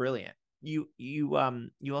think that's brilliant. You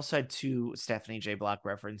also had 2 Stephanie J. Block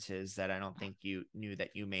references that I don't think you knew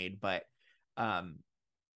that you made, but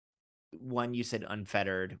one, you said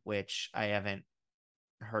unfettered, which I haven't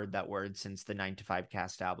heard that word since the 9 to 5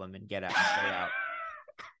 cast album and Get Out and Stay Out.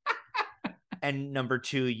 And number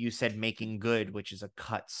 2, you said Making Good, which is a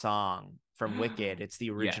cut song from Wicked. It's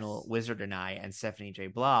the original Wizard and I, and Stephanie J.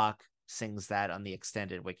 Block sings that on the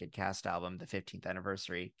extended Wicked cast album, the 15th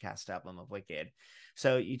anniversary cast album of Wicked.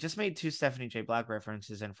 So you just made 2 Stephanie J. Block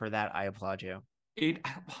references, and for that, I applaud you.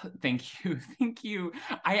 Thank you.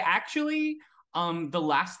 I actually, the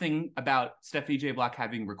last thing about Stephanie J. Block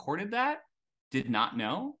having recorded that, did not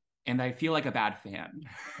know, and I feel like a bad fan.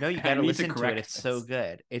 No, you gotta listen to it. It's so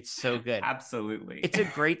good. It's so good. Absolutely. It's a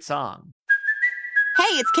great song.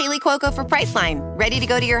 Hey, it's Kaylee Cuoco for Priceline. Ready to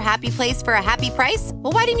go to your happy place for a happy price?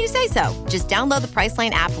 Well, why didn't you say so? Just download the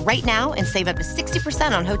Priceline app right now and save up to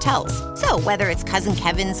 60% on hotels. So whether it's Cousin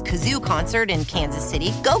Kevin's Kazoo Concert in Kansas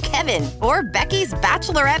City, go Kevin, or Becky's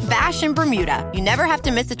Bachelorette Bash in Bermuda, you never have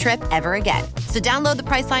to miss a trip ever again. So download the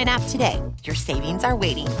Priceline app today. Your savings are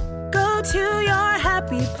waiting. Go to your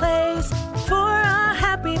happy place for a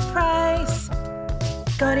happy price.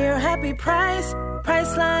 Go to your happy price,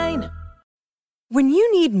 Priceline. When you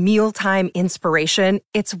need mealtime inspiration,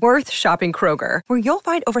 it's worth shopping Kroger, where you'll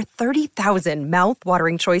find over 30,000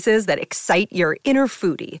 mouth-watering choices that excite your inner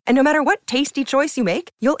foodie. And no matter what tasty choice you make,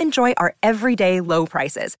 you'll enjoy our everyday low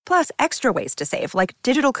prices, plus extra ways to save, like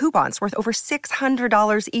digital coupons worth over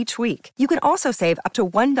 $600 each week. You can also save up to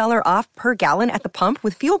 $1 off per gallon at the pump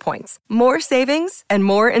with fuel points. More savings and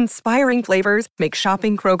more inspiring flavors make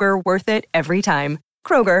shopping Kroger worth it every time.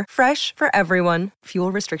 Kroger, fresh for everyone.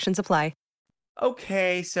 Fuel restrictions apply.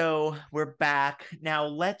 Okay, so we're back. Now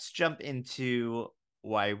let's jump into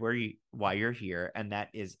why you're here, and that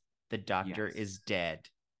is the doctor is dead.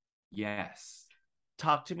 Yes.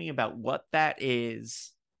 Talk to me about what that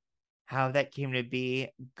is, how that came to be.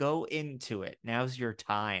 Go into it. Now's your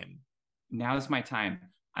time. Now's my time.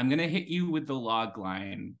 I'm going to hit you with the log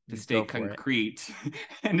line to stay concrete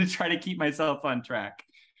and to try to keep myself on track.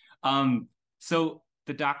 So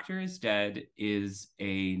The Doctor is Dead is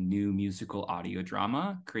a new musical audio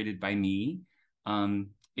drama created by me.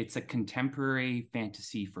 It's a contemporary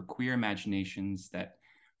fantasy for queer imaginations that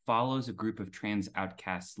follows a group of trans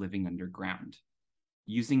outcasts living underground.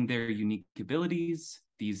 Using their unique abilities,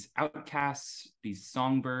 these outcasts, these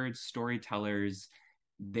songbirds, storytellers,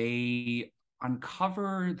 they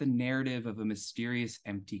uncover the narrative of a mysterious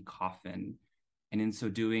empty coffin. And in so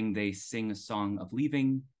doing, they sing a song of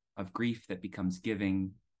leaving, of grief that becomes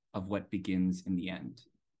giving, of what begins in the end.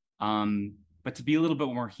 But to be a little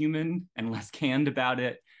bit more human and less canned about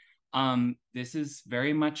it, This is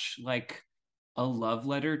very much like a love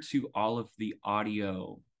letter to all of the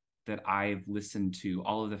audio that I've listened to,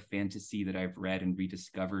 all of the fantasy that I've read and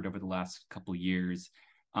rediscovered over the last couple years.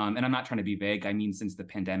 And I'm not trying to be vague. I mean, since the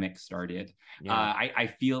pandemic started,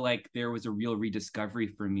 I feel like there was a real rediscovery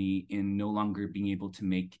for me in no longer being able to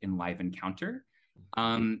make in live encounter,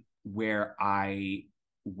 where I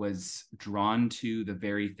was drawn to the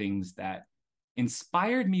very things that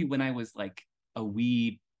inspired me when I was like a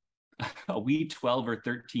wee 12 or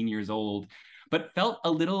 13 years old, but felt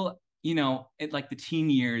a little, like the teen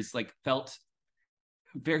years, like felt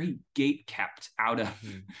very gate kept out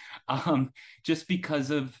of, just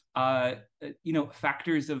because of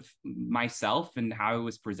factors of myself and how I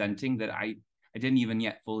was presenting that I didn't even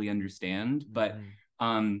yet fully understand. But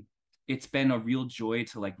it's been a real joy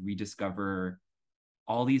to like rediscover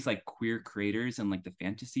all these like queer creators in like the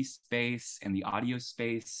fantasy space and the audio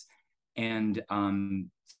space. And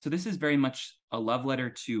so this is very much a love letter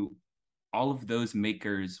to all of those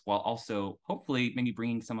makers, while also hopefully maybe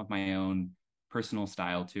bringing some of my own personal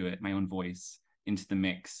style to it, my own voice into the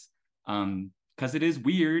mix. Because it is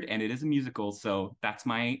weird and it is a musical, so that's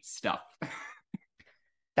my stuff.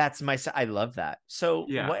 I love that. So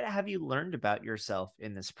Yeah. What have you learned about yourself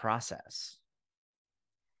in this process?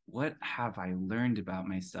 What have I learned about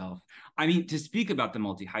myself? I mean, to speak about the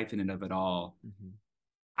multi-hyphenate of it all,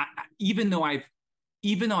 even though I've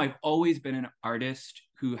always been an artist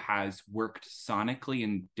who has worked sonically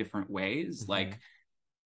in different ways, like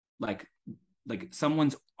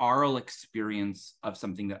someone's aural experience of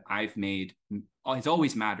something that I've made has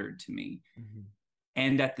always mattered to me.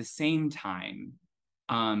 And at the same time,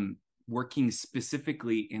 working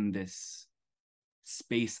specifically in this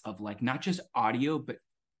space of like not just audio, but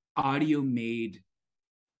audio made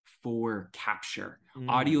for capture,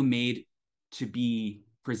 audio made to be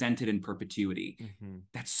presented in perpetuity.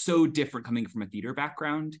 That's so different coming from a theater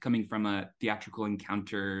background, coming from a theatrical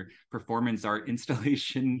encounter, performance art,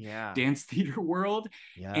 installation, dance theater world.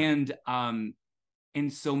 And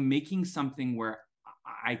so making something where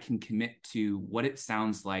I can commit to what it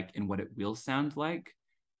sounds like and what it will sound like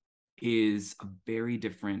is a very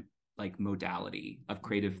different like modality of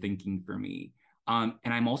creative thinking for me. And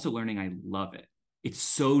I'm also learning I love it. It's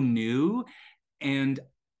so new, and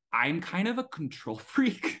I'm kind of a control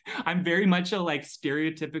freak. I'm very much a like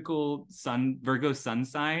stereotypical Virgo sun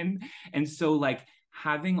sign. And so like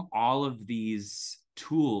having all of these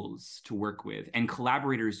tools to work with and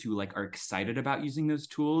collaborators who like are excited about using those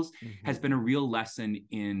tools has been a real lesson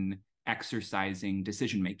in exercising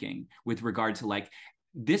decision-making with regard to like,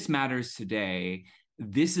 this matters today.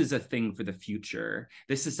 This is a thing for the future.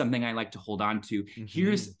 This is something I like to hold on to.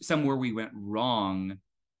 Here's somewhere we went wrong,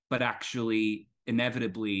 but actually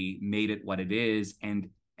inevitably made it what it is. And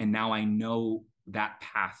now I know that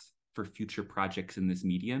path for future projects in this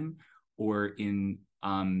medium or in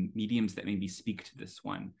mediums that maybe speak to this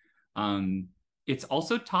one. It's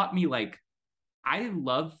also taught me like, I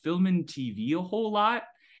love film and TV a whole lot.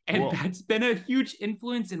 And that's been a huge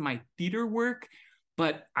influence in my theater work.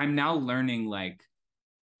 But I'm now learning like,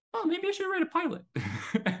 oh, maybe I should write a pilot.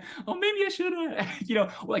 Oh, maybe I should,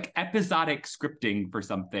 like episodic scripting for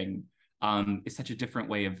something is such a different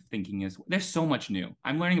way of thinking. There's so much new.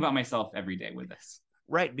 I'm learning about myself every day with this.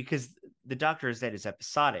 Right, because The Doctor Is Dead is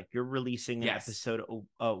episodic. You're releasing an episode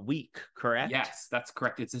a week, correct? Yes, that's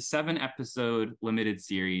correct. It's a 7-episode limited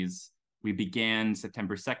series. We began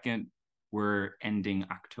September 2nd. We're ending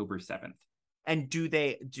October 7th. And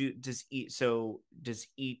does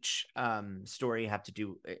each story have to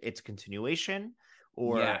do its continuation,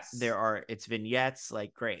 or it's vignettes?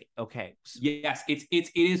 Like, great, okay. Yes, it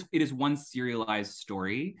is one serialized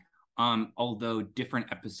story. Although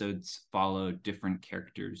different episodes follow different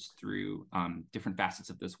characters through different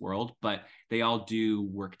facets of this world, but they all do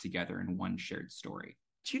work together in one shared story.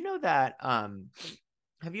 Do you know that?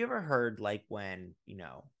 Have you ever heard like when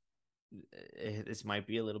this might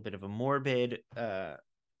be a little bit of a morbid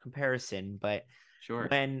comparison, but sure,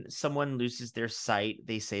 when someone loses their sight,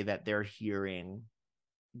 they say that their hearing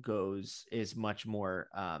is much more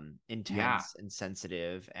intense and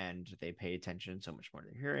sensitive, and they pay attention so much more to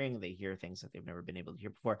their hearing. They hear things that they've never been able to hear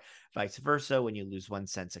before. Vice versa, when you lose one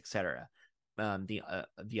sense, etc., the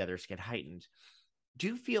others get heightened. Do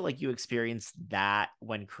you feel like you experienced that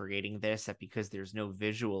when creating this, that because there's no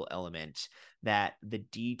visual element, that the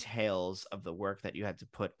details of the work that you had to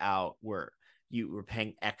put out you were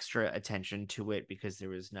paying extra attention to it because there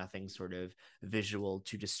was nothing sort of visual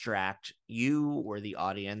to distract you or the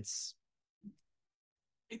audience?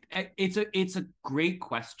 It's a great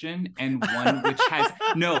question, and one which has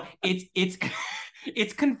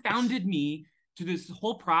it's confounded me to this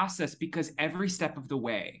whole process, because every step of the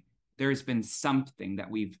way, there's been something that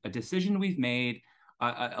a decision we've made,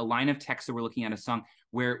 a line of text that we're looking at, a song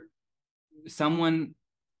where someone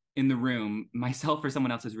in the room, myself or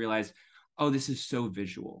someone else, has realized, oh, this is so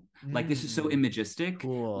visual. Like, this is so imagistic.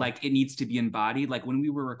 Cool. Like, it needs to be embodied. Like, when we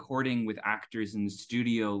were recording with actors in the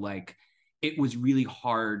studio, like, it was really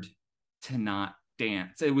hard to not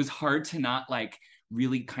dance. It was hard to not, like,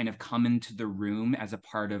 really kind of come into the room as a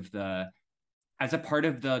part of the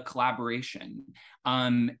collaboration,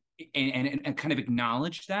 and kind of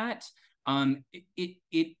acknowledge that.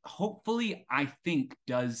 It hopefully, I think,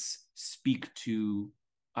 does speak to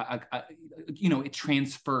it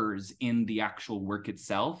transfers in the actual work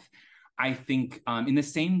itself. I think in the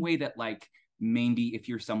same way that, like, maybe if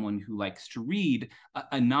you're someone who likes to read,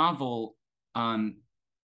 a novel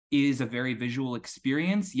is a very visual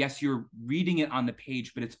experience. Yes, you're reading it on the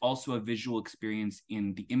page, but it's also a visual experience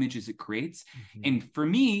in the images it creates. Mm-hmm. And for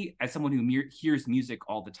me, as someone who hears music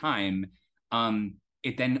all the time,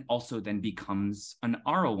 it then also becomes an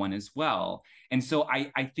oral one as well. And so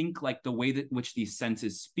I think, like, the way that which these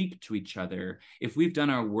senses speak to each other, if we've done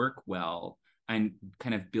our work well and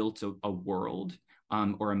kind of built a world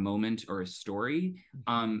or a moment or a story,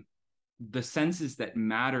 the senses that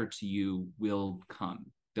matter to you will come.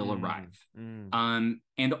 They'll arrive.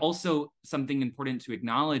 And also, something important to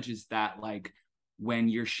acknowledge is that, like, when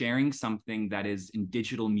you're sharing something that is in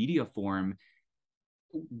digital media form,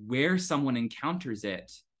 where someone encounters it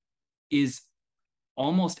is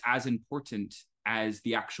almost as important as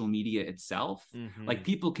the actual media itself. Like,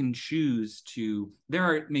 people can choose there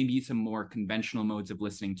are maybe some more conventional modes of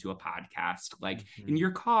listening to a podcast, like in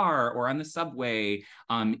your car or on the subway,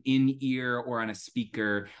 in ear or on a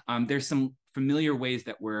speaker. There's some familiar ways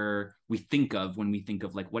that we think of when we think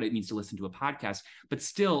of, like, what it means to listen to a podcast, but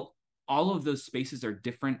still, all of those spaces are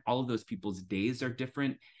different. All of those people's days are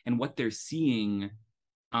different, and what they're seeing,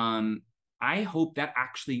 I hope that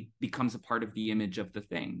actually becomes a part of the image of the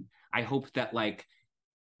thing. I hope that, like,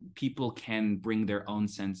 people can bring their own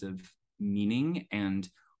sense of meaning and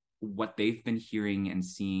what they've been hearing and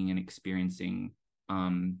seeing and experiencing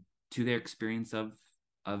to their experience of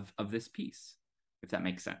this piece, if that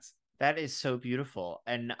makes sense. That is so beautiful.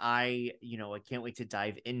 And I can't wait to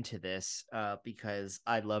dive into this because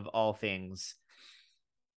I love all things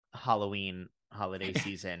Halloween holiday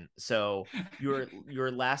season. So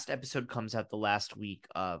your last episode comes out the last week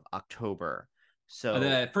of October. So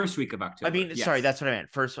the first week of October. I mean, yes. Sorry, that's what I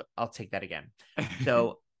meant. First, I'll take that again.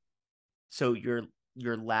 So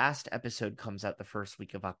your last episode comes out the first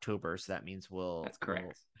week of October. So that means we'll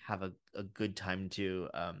have a good time to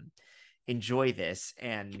enjoy this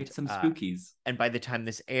and get some spookies. And by the time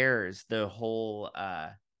this airs, the whole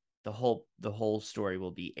story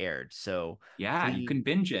will be aired. So yeah, you can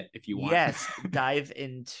binge it if you want. Yes, dive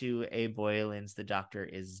into A. Boylan's The Doctor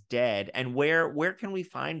Is Dead. And where can we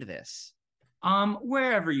find this?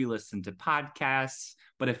 Wherever you listen to podcasts,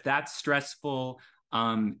 but if that's stressful,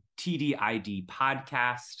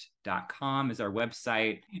 tdidpodcast.com is our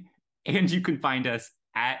website, and you can find us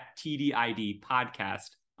at TDID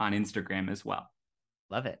Podcast on Instagram as well.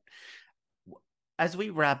 Love it. As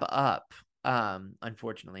we wrap up,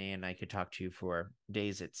 unfortunately, and I could talk to you for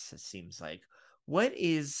days, it seems like, what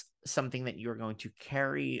is something that you're going to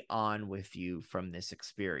carry on with you from this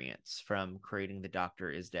experience, from creating The Doctor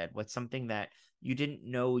Is Dead? What's something that you didn't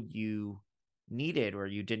know you needed or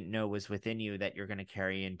you didn't know was within you that you're going to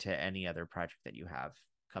carry into any other project that you have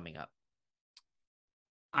coming up?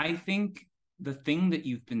 I think the thing that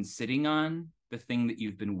you've been sitting on, the thing that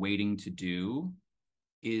you've been waiting to do,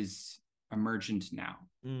 is emergent now.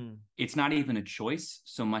 It's not even a choice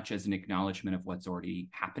so much as an acknowledgement of what's already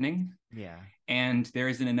happening. Yeah. And there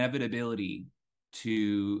is an inevitability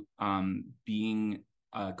to being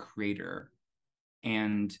a creator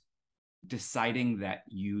and deciding that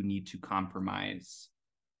you need to compromise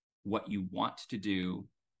what you want to do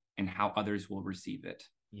and how others will receive it.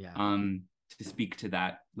 Yeah. To speak to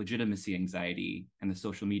that legitimacy anxiety and the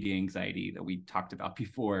social media anxiety that we talked about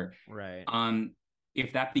before. Right.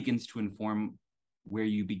 If that begins to inform where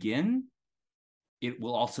you begin, it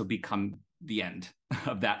will also become the end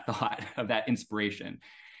of that thought, of that inspiration.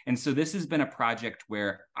 And so this has been a project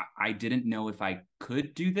where I didn't know if I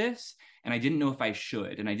could do this, and I didn't know if I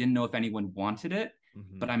should, and I didn't know if anyone wanted it,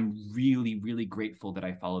 but I'm really, really grateful that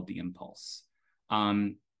I followed the impulse.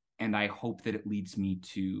 And I hope that it leads me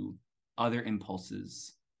to other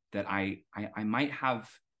impulses that I might have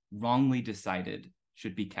wrongly decided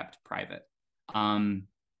should be kept private. And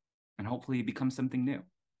hopefully become something new.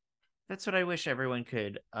 That's what I wish everyone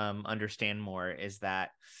could understand more, is that,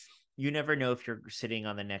 you never know if you're sitting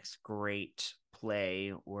on the next great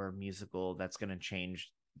play or musical that's going to change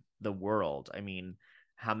the world. I mean,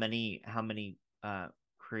 how many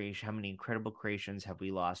incredible creations have we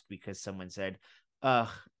lost because someone said, ugh,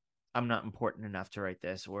 I'm not important enough to write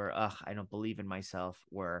this, or ugh, I don't believe in myself,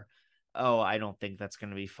 or oh, I don't think that's going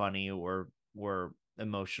to be funny or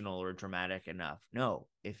emotional or dramatic enough. No,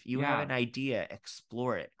 if you have an idea,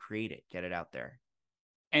 explore it, create it, get it out there.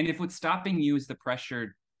 And if what's stopping you is the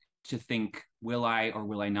pressure to think, will I or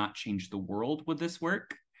will I not change the world with this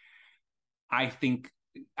work? I think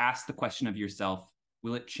ask the question of yourself,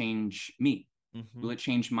 will it change me? Mm-hmm. Will it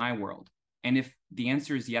change my world? And if the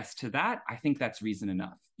answer is yes to that, I think that's reason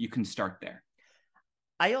enough. You can start there.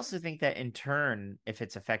 I also think that in turn, if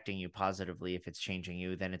it's affecting you positively, if it's changing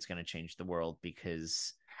you, then it's going to change the world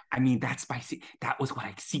because... I mean, that was what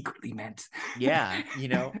I secretly meant. Yeah,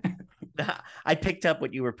 I picked up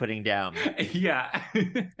what you were putting down. Yeah.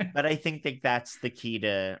 But I think that that's the key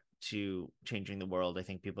to changing the world. I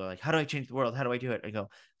think people are like, how do I change the world? How do I do it? I go,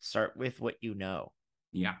 start with what you know.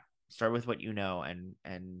 Yeah. Start with what you know.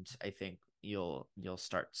 And I think you'll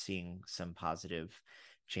start seeing some positive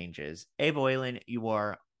changes. Abe Oilen, you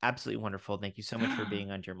are absolutely wonderful. Thank you so much for being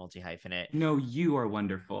on Dear Multi-Hyphenate. No, you are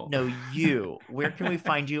wonderful. No, you. Where can we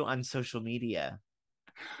find you on social media?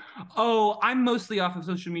 Oh, I'm mostly off of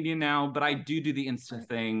social media now, but I do the Insta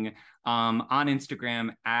thing on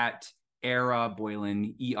Instagram at Era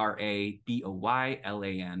Boylan,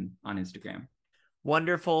 ERABOYLAN on Instagram.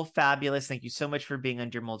 Wonderful, fabulous. Thank you so much for being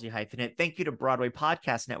on Dear Multi-Hyphenate. Thank you to Broadway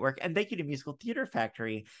Podcast Network, and thank you to Musical Theater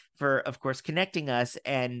Factory for, of course, connecting us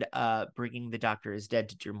and bringing The Doctor Is Dead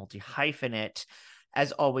to Dear Multi-Hyphenate.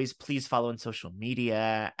 As always, please follow on social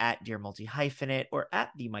media at Dear Multi-Hyphenate or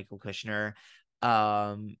at The Michael Kushner.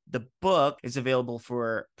 The book is available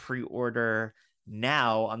for pre-order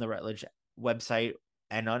now on the Routledge website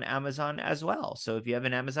and on Amazon as well. So if you have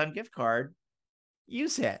an Amazon gift card,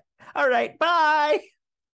 use it. All right, bye.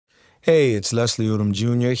 Hey, it's Leslie Odom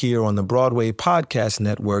Jr. here on the Broadway Podcast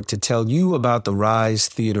Network to tell you about the Rise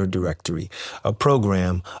Theater Directory, a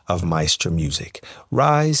program of Maestro Music.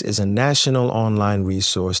 Rise is a national online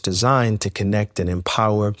resource designed to connect and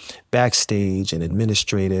empower backstage and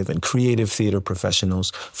administrative and creative theater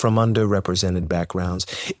professionals from underrepresented backgrounds.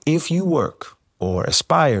 If you work or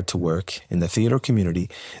aspire to work in the theater community,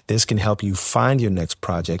 this can help you find your next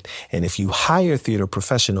project. And if you hire theater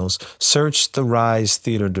professionals, search the Rise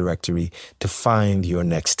Theater Directory to find your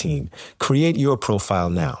next team. Create your profile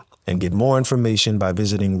now and get more information by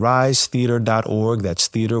visiting risetheater.org. That's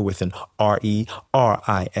theater with an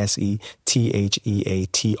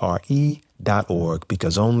RERISETHEATRE.org,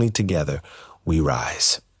 because only together we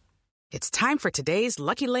rise. It's time for today's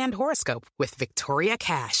Lucky Land horoscope with Victoria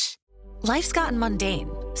Cash. Life's gotten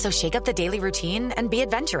mundane, so shake up the daily routine and be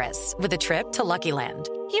adventurous with a trip to Lucky Land.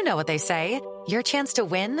 You know what they say, your chance to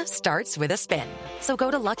win starts with a spin. So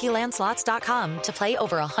go to LuckyLandSlots.com to play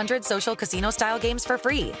over 100 social casino-style games for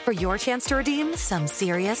free for your chance to redeem some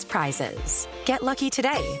serious prizes. Get lucky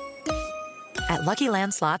today at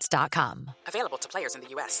LuckyLandSlots.com. Available to players in the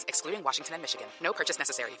U.S., excluding Washington and Michigan. No purchase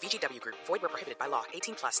necessary. VGW Group. Void where prohibited by law.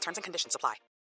 18+. Terms and conditions apply.